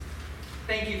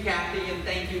Thank you, Kathy, and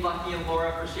thank you, Lucky and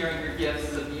Laura, for sharing your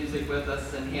gifts of music with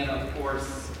us, and Hannah, of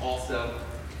course, also.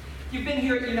 If you've been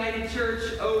here at United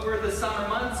Church over the summer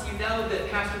months, you know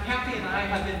that Pastor Kathy and I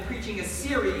have been preaching a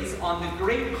series on the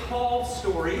great call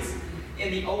stories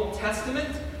in the Old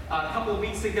Testament. A couple of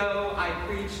weeks ago, I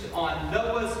preached on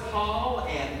Noah's call,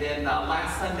 and then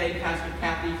last Sunday, Pastor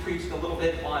Kathy preached a little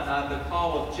bit on the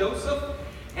call of Joseph.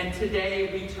 And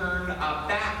today, we turn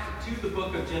back to the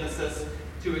book of Genesis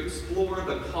to explore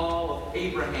the call of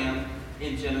Abraham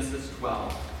in Genesis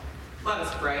 12. Let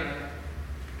us pray.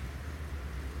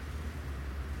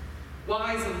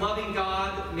 Wise and loving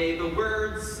God, may the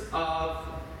words of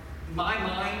my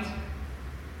mind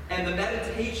and the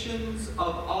meditations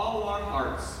of all our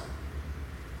hearts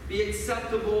be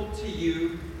acceptable to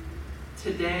you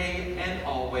today and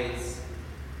always.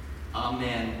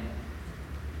 Amen.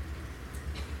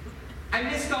 I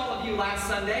missed all of you last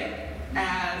Sunday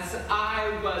as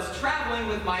I was traveling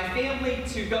with my family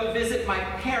to go visit my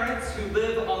parents who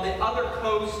live on the other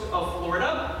coast of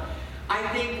Florida. I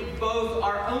think both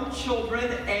our own children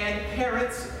and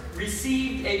parents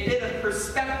received a bit of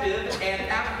perspective, and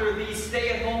after these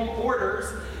stay-at-home orders,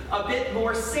 a bit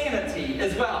more sanity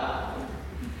as well.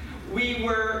 We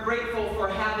were grateful for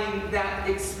having that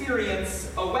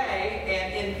experience away,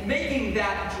 and in making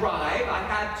that drive, I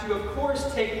had to, of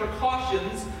course, take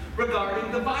precautions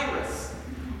regarding the virus.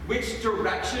 Which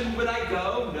direction would I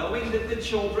go, knowing that the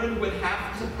children would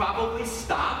have to probably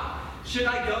stop? Should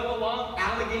I go along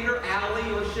Alligator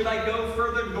Alley, or should I go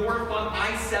further north on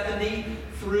I-70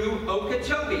 through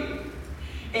Okeechobee?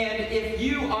 And if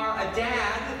you are a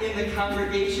dad in the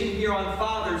congregation here on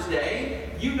Father's Day,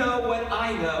 you know what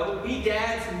I know. We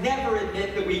dads never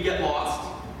admit that we get lost.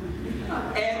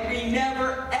 And we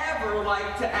never, ever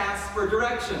like to ask for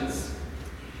directions.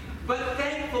 But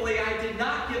thankfully, I did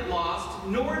not get lost,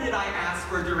 nor did I ask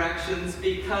for directions,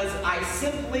 because I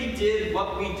simply did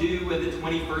what we do in the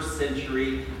 21st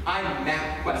century. I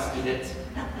MapQuested it.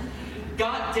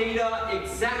 Got data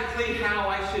exactly how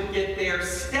I should get there,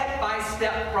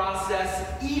 step-by-step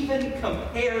process, even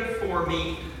compared for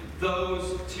me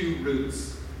those two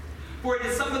routes. For it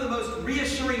is some of the most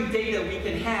reassuring data we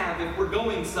can have if we're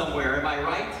going somewhere, am I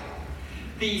right?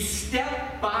 The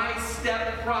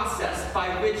step-by-step process by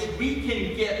which we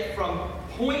can get from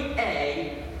point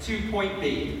A to point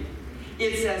B.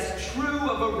 It's as true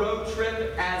of a road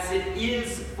trip as it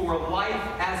is for life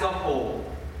as a whole.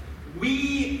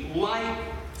 We like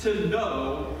to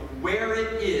know where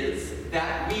it is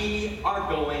that we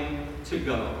are going to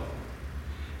go.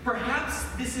 Perhaps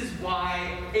this is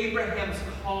why Abraham's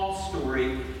call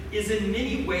story is in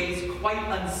many ways quite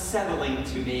unsettling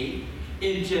to me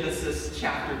in Genesis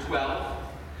chapter 12.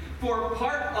 For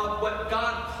part of what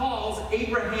God calls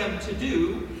Abraham to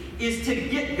do is to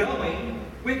get going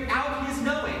without his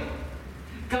knowing.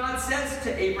 God says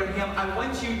to Abraham, I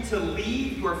want you to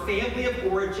leave your family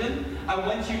of origin, I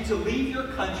want you to leave your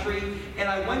country, and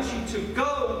I want you to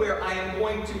go where I am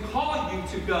going to call you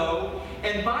to go.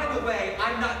 And by the way,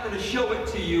 I'm not going to show it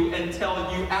to you until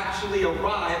you actually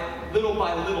arrive little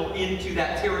by little into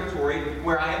that territory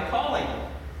where I am calling.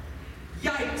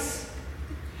 Yikes!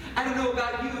 I don't know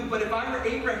about you, but if I were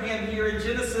Abraham here in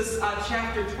Genesis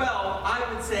chapter 12, I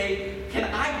would say, can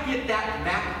I get that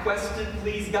MapQuested,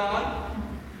 please, God?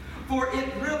 For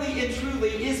it really and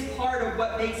truly is part of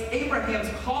what makes Abraham's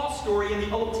call story in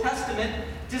the Old Testament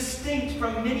distinct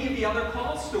from many of the other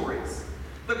call stories.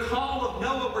 The call of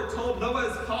Noah, we're told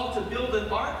Noah is called to build an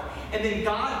ark, and then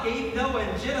God gave Noah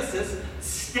in Genesis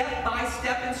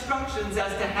step-by-step instructions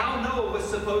as to how Noah was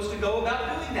supposed to go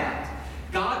about doing that.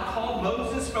 God called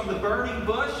Moses from the burning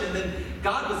bush, and then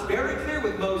God was very clear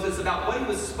with Moses about what he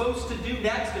was supposed to do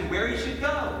next and where he should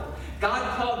go.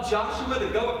 God called Joshua to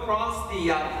go across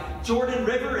the Jordan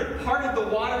River and parted the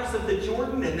waters of the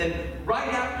Jordan, and then right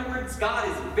afterwards, God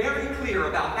is very clear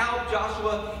about how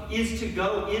Joshua is to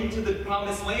go into the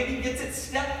promised land. He gets it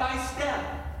step by step.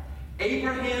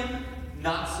 Abraham,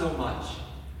 not so much.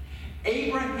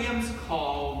 Abraham's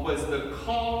call was the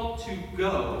call to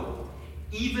go,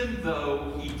 even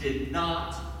though he did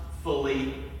not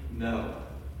fully know.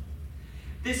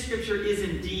 This scripture is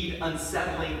indeed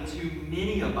unsettling to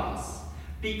many of us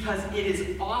because it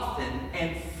is often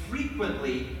and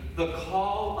frequently the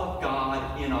call of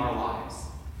God in our lives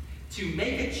to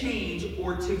make a change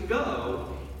or to go,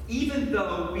 even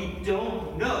though we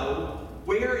don't know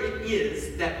where it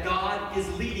is that God is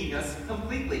leading us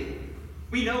completely.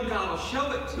 We know God will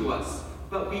show it to us,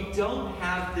 but we don't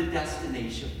have the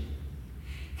destination.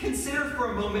 Consider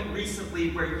for a moment recently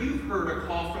where you've heard a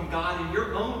call from God in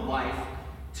your own life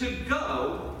to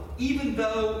go, even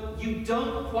though you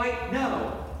don't quite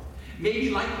know.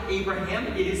 Maybe like Abraham,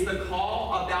 it is the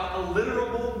call about a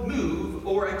literal move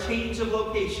or a change of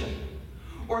location.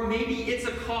 Or maybe it's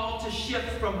a call to shift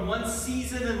from one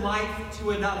season in life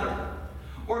to another.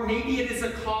 Or maybe it is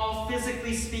a call,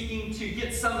 physically speaking, to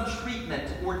get some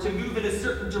treatment or to move in a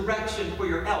certain direction for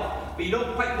your health, but you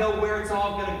don't quite know where it's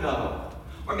all going to go.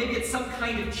 Or maybe it's some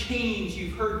kind of change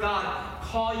you've heard God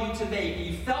call you to make.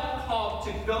 You felt called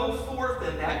to go forth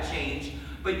in that change,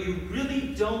 but you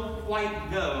really don't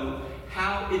quite know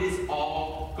how it is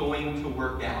all going to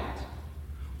work out.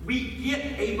 We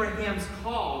get Abraham's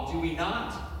call, do we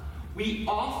not? We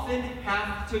often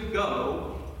have to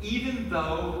go, even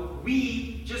though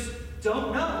we just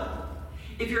don't know.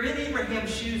 If you're in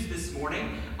Abraham's shoes this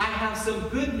morning, I have some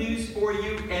good news for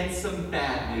you and some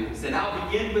bad news. And I'll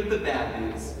begin with the bad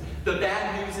news. The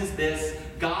bad news is this: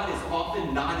 God is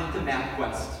often not into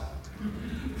MapQuest.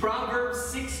 Proverbs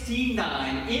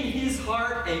 16:9, in his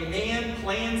heart a man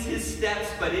plans his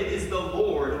steps, but it is the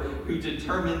Lord who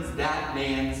determines that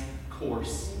man's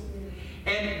course.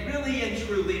 And really and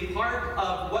truly, part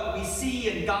of what we see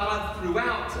in God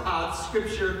throughout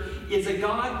Scripture is a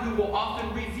God who will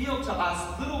often reveal to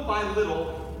us, little by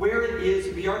little, where it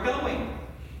is we are going.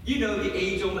 You know the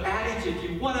age-old adage, if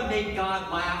you want to make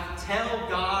God laugh, tell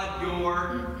God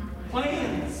your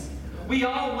plans. We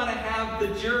all want to have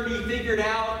the journey figured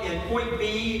out and point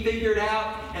B figured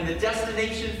out and the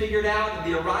destination figured out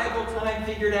and the arrival time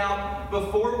figured out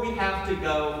before we have to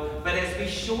go. But as we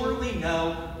surely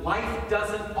know, life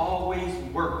doesn't always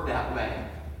work that way.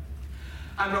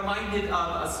 I'm reminded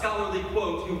of a scholarly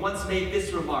quote who once made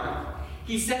this remark.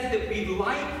 He said that we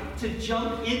like to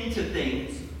jump into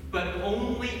things, but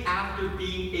only after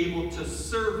being able to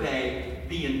survey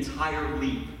the entire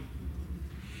leap.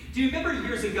 Do you remember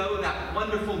years ago that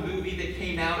wonderful movie that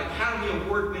came out, Academy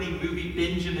Award-winning movie,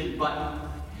 Benjamin Button?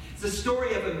 It's the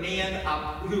story of a man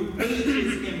who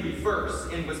ages in reverse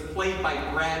and was played by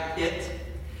Brad Pitt.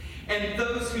 And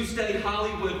those who study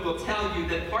Hollywood will tell you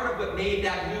that part of what made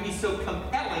that movie so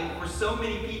compelling for so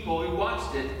many people who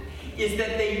watched it is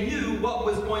that they knew what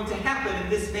was going to happen in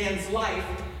this man's life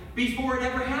before it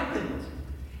ever happened.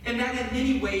 And that in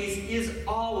many ways is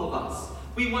all of us.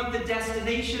 We want the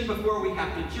destination before we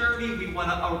have to journey. We want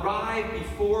to arrive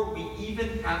before we even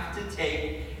have to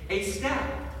take a step.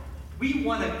 We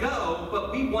want to go,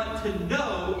 but we want to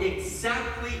know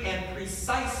exactly and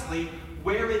precisely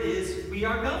where it is we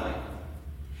are going.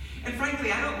 And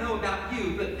frankly, I don't know about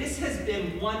you, but this has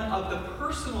been one of the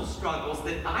personal struggles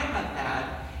that I have had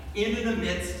in and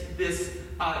amidst this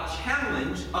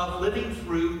challenge of living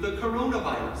through the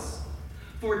coronavirus.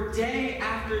 For day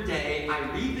after day, I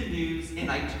read the news and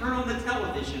I turn on the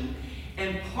television,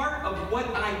 and part of what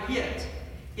I get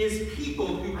is people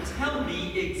who tell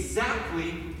me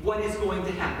exactly what is going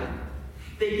to happen.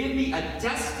 They give me a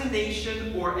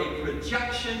destination or a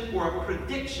projection or a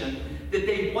prediction that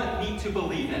they want me to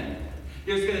believe in.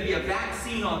 There's going to be a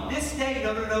vaccine on this day.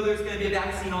 No, there's going to be a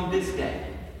vaccine on this day.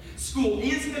 School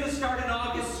is going to start in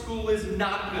August. School is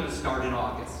not going to start in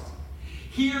August.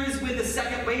 Here is when the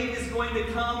second wave is going to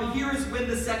come. Here is when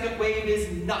the second wave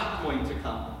is not going to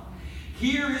come.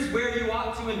 Here is where you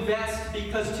ought to invest,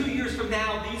 because 2 years from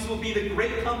now, these will be the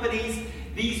great companies.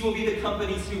 These will be the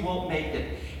companies who won't make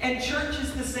it. And church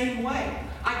is the same way.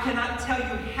 I cannot tell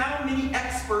you how many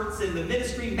experts in the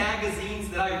ministry magazines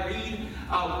that I read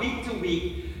week to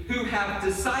week who have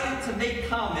decided to make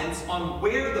comments on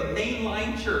where the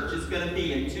mainline church is going to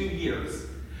be in 2 years.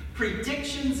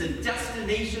 Predictions and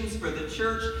destinations for the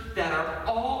church that are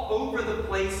all over the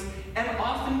place and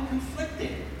often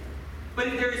conflicting. But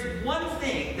if there is one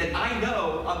thing that I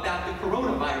know about the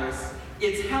coronavirus,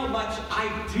 it's how much I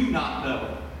do not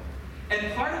know.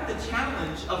 And part of the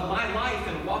challenge of my life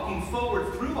and walking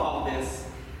forward through all this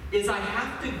is I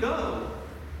have to go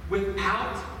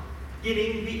without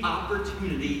getting the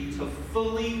opportunity to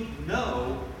fully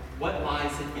know what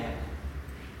lies ahead.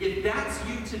 If that's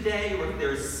you today, or if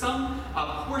there's some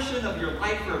portion of your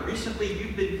life where recently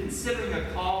you've been considering a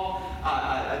call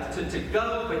to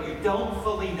go, but you don't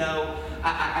fully know,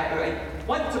 I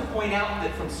want to point out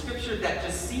that from Scripture that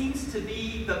just seems to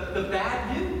be the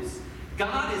bad news.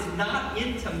 God is not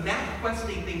into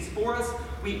MapQuesting things for us.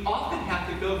 We often have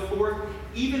to go forth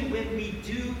even when we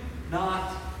do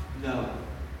not know.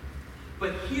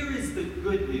 But here is the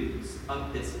good news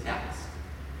of this text.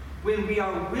 When we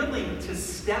are willing to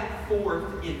step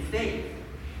forth in faith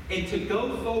and to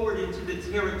go forward into the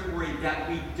territory that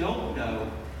we don't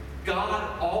know,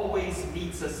 God always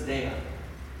meets us there.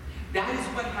 That is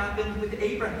what happened with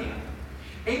Abraham.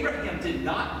 Abraham did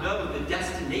not know the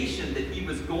destination that he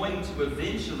was going to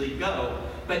eventually go,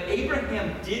 but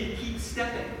Abraham did keep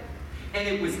stepping. And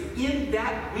it was in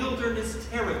that wilderness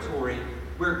territory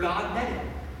where God met him.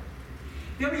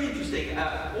 Very interesting.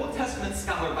 Old Testament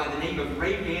scholar by the name of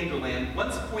Ray Vander Laan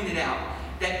once pointed out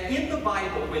that in the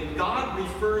Bible, when God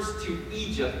refers to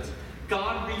Egypt,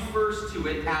 God refers to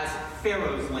it as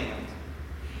Pharaoh's land.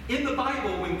 In the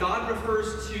Bible, when God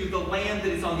refers to the land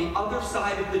that is on the other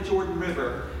side of the Jordan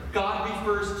River, God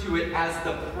refers to it as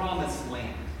the Promised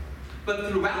Land.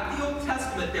 But throughout the Old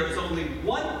Testament, there is only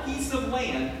one piece of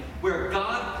land where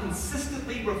God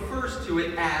consistently refers to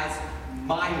it as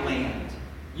my land.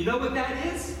 You know what that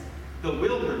is? The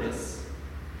wilderness.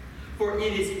 For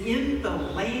it is in the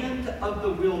land of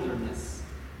the wilderness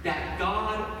that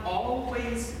God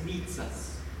always meets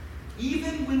us,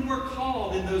 even when we're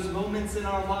called in those moments in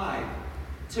our life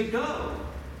to go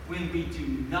when we do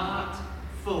not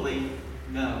fully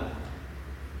know.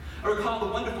 I recall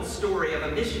the wonderful story of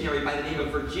a missionary by the name of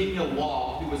Virginia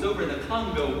Law, who was over in the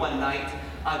Congo one night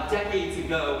decades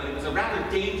ago, and it was a rather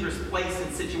dangerous place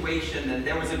and situation, and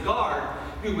there was a guard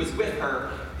who was with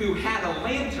her who had a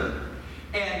lantern.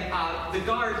 And the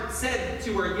guard said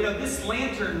to her, you know, this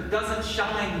lantern doesn't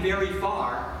shine very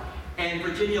far. And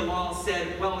Virginia Law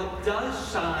said, well, it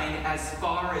does shine as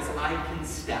far as I can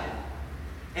step.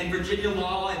 And Virginia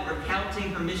Law, in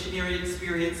recounting her missionary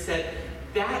experience, said,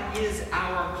 that is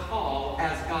our call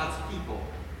as God's people,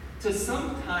 to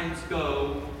sometimes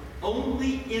go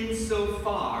only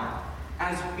insofar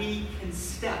as we can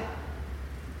step.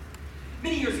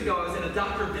 Many years ago, I was in a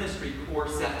Doctor of Ministry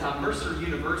course at Mercer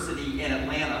University in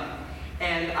Atlanta,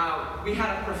 and we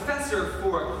had a professor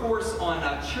for a course on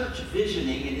church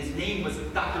visioning, and his name was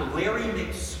Dr. Larry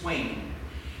McSwain.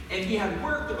 And he had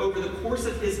worked over the course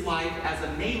of his life as a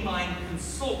mainline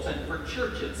consultant for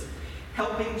churches,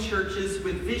 helping churches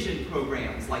with vision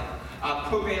programs, like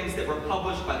programs that were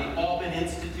published by the Alban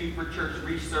Institute for Church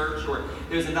Research, or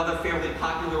there's another fairly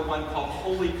popular one called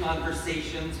Holy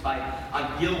Conversations by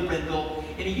Gil Rendle.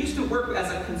 And he used to work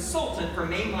as a consultant for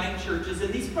mainline churches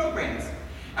in these programs.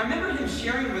 I remember him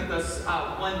sharing with us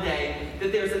one day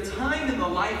that there's a time in the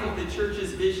life of the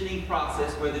church's visioning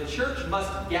process where the church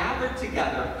must gather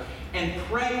together and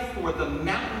pray for the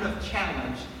mountain of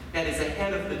challenge that is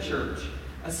ahead of the church,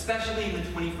 especially in the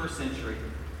 21st century.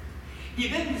 He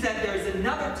then said there's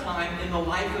another time in the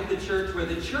life of the church where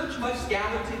the church must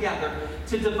gather together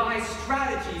to devise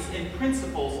strategies and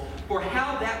principles for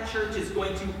how that church is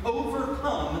going to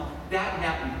overcome that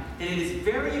mountain. And it is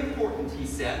very important, he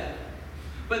said.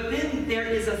 But then there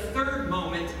is a third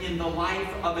moment in the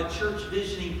life of a church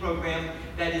visioning program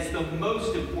that is the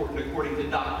most important, according to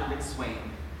Dr. McSwain.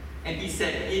 And he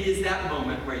said, it is that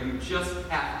moment where you just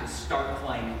have to start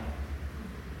climbing.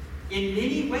 In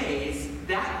many ways,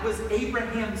 that was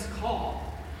Abraham's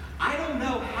call. I don't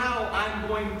know how I'm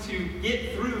going to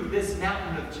get through this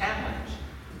mountain of challenge,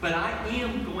 but I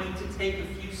am going to take a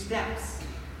few steps.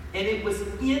 And it was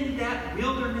in that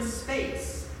wilderness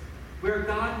space where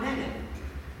God met him.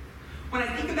 When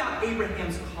I think about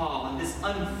Abraham's call and this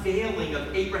unveiling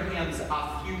of Abraham's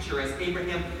future as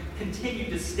Abraham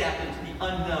continued to step into the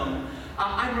unknown,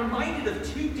 I'm reminded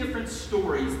of two different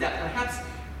stories that perhaps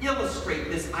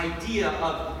illustrate this idea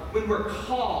of when we're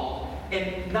called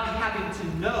and not having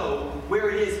to know where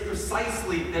it is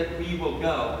precisely that we will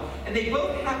go. And they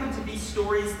both happen to be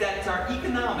stories that are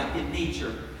economic in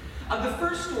nature. The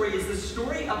first story is the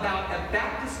story about a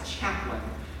Baptist chaplain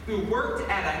who worked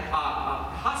at a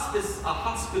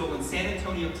hospital in San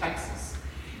Antonio, Texas.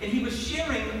 And he was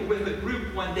sharing with a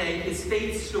group one day his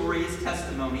faith story, his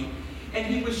testimony. And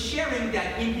he was sharing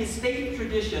that in his faith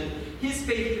tradition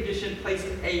placed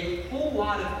a whole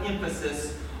lot of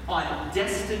emphasis on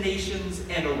destinations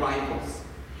and arrivals.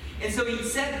 And so he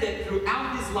said that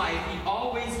throughout his life, he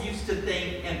always used to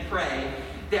think and pray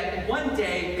that one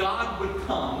day God would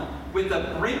come with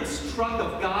a Brinks truck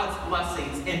of God's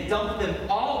blessings and dump them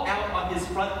all out on his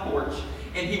front porch,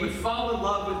 and he would fall in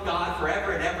love with God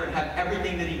forever and ever and have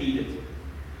everything that he needed.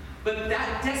 But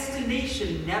that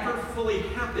destination never fully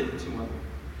happened to him.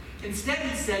 Instead,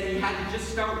 he said he had to just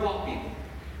start walking.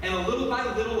 And a little by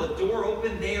little, a door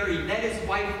opened there. He met his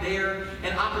wife there.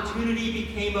 An opportunity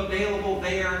became available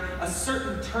there. A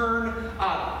certain turn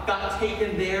got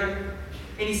taken there.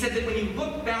 And he said that when he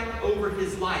looked back over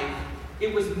his life,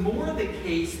 it was more the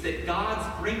case that God's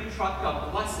Brink truck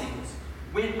of blessings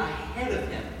went ahead of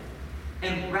him.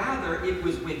 And rather, it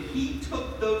was when he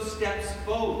took those steps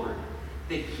forward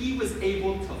that he was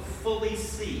able to fully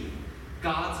see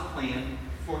God's plan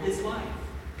for his life.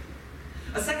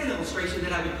 A second illustration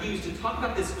that I would use to talk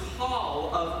about this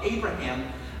call of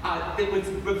Abraham that was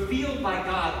revealed by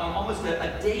God on almost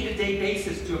a day-to-day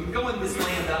basis to him, go in this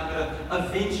land that I'm going to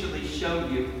eventually show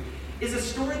you, is a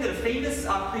story that a famous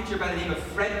preacher by the name of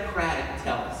Fred Craddock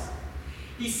tells.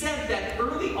 He said that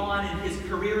early on in his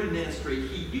career in ministry,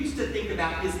 he used to think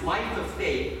about his life of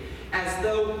faith as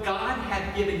though God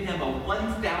had given him a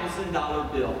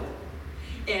 $1,000 bill.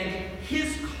 And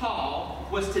his call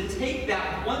was to take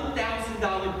that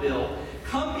 $1,000 bill,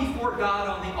 come before God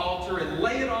on the altar, and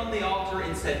lay it on the altar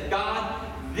and said, God,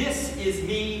 this is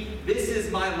me, this is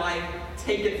my life,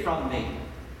 take it from me.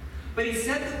 But he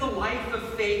said that the life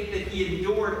of faith that he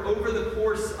endured over the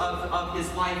course of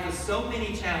his life with so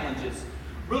many challenges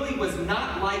really was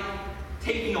not like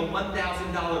taking a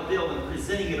 $1,000 bill and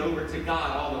presenting it over to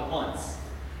God all at once.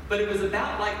 But it was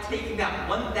about like taking that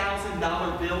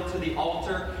 $1,000 bill to the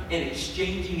altar and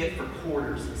exchanging it for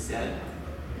quarters, he said.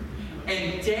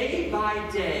 And day by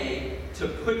day to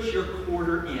put your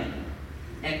quarter in.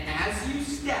 And as you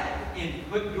step and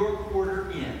put your quarter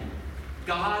in,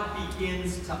 God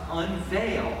begins to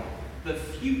unveil the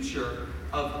future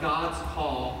of God's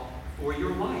call for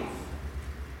your life.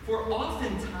 For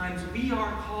oftentimes we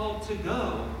are called to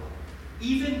go,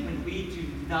 even when we do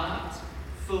not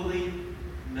fully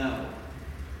know.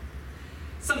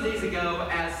 Some days ago,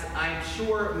 as I'm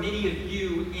sure many of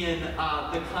you in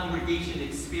the congregation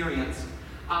experienced,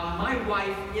 my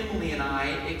wife Emily and I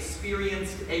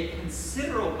experienced a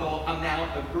considerable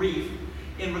amount of grief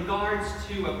in regards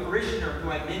to a parishioner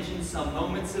who I mentioned some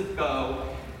moments ago,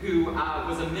 who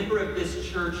was a member of this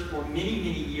church for many,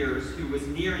 many years, who was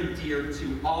near and dear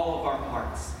to all of our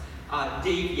hearts,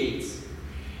 Dave Yates.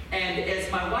 And as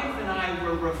my wife and I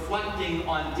were reflecting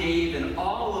on Dave and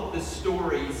all of the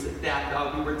stories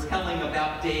that we were telling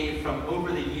about Dave from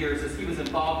over the years, as he was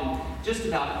involved in just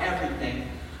about everything,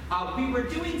 we were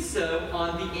doing so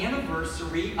on the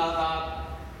anniversary of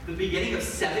the beginning of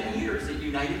 7 years at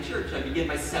United Church. I begin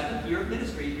my 7th year of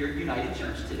ministry here at United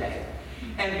Church today.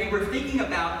 And we were thinking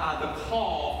about the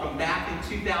call from back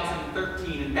in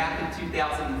 2013 and back in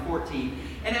 2014.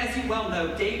 And as you well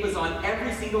know, Dave was on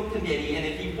every single committee, and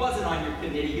if he wasn't on your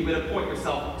committee, he would appoint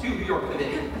yourself to your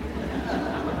committee.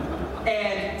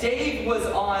 And Dave was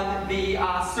on the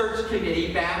search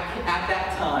committee back at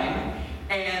that time.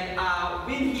 And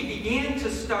when he began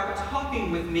to start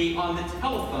talking with me on the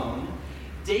telephone,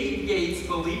 Dave Yates,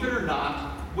 believe it or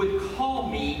not, would call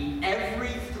me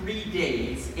every 3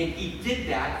 days, and he did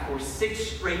that for 6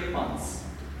 straight months.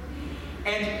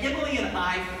 And Emily and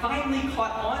I finally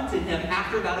caught on to him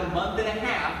after about a month and a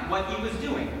half what he was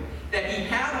doing. That he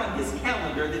had on his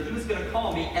calendar that he was going to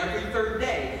call me every 3rd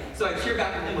day. So I'd hear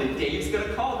back from Emily, Dave's going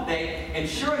to call today, and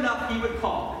sure enough, he would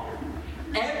call.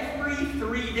 Every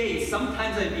 3 days,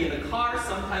 sometimes I'd be in the car,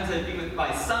 sometimes I'd be with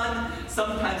my son,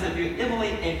 sometimes I'd be with Emily,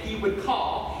 and he would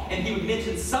call, and he would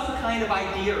mention some kind of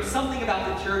idea or something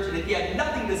about the church, and if he had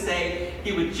nothing to say,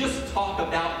 he would just talk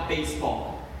about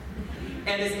baseball.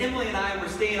 And as Emily and I were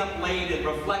staying up late and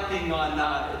reflecting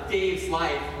on Dave's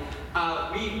life,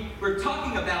 we were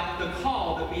talking about the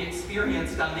call that we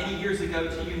experienced many years ago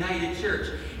to United Church.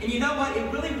 And you know what?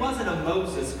 It really wasn't a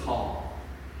Moses call.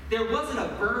 There wasn't a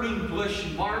burning bush,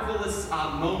 marvelous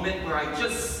moment where I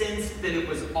just sensed that it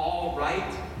was all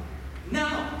right.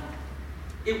 No.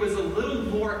 It was a little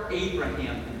more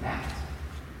Abraham than that.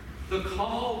 The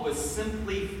call was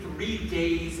simply 3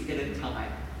 days at a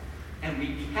time. And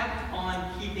we kept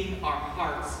on keeping our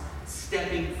hearts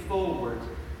stepping forward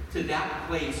to that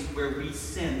place where we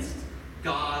sensed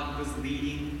God was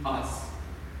leading us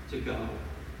to go.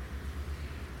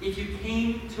 If you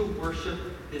came to worship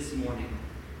this morning,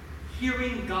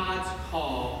 hearing God's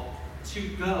call to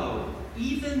go,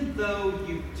 even though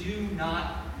you do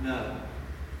not know,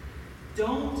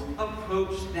 don't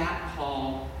approach that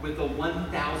call with a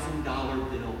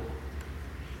 $1,000 bill.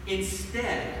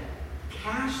 Instead,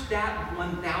 cash that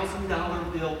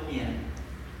 $1,000 bill in,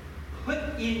 put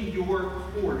in your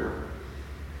quarter,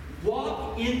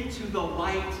 walk into the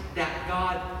light that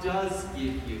God does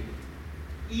give you,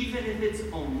 even if it's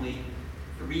only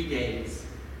 3 days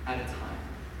at a time.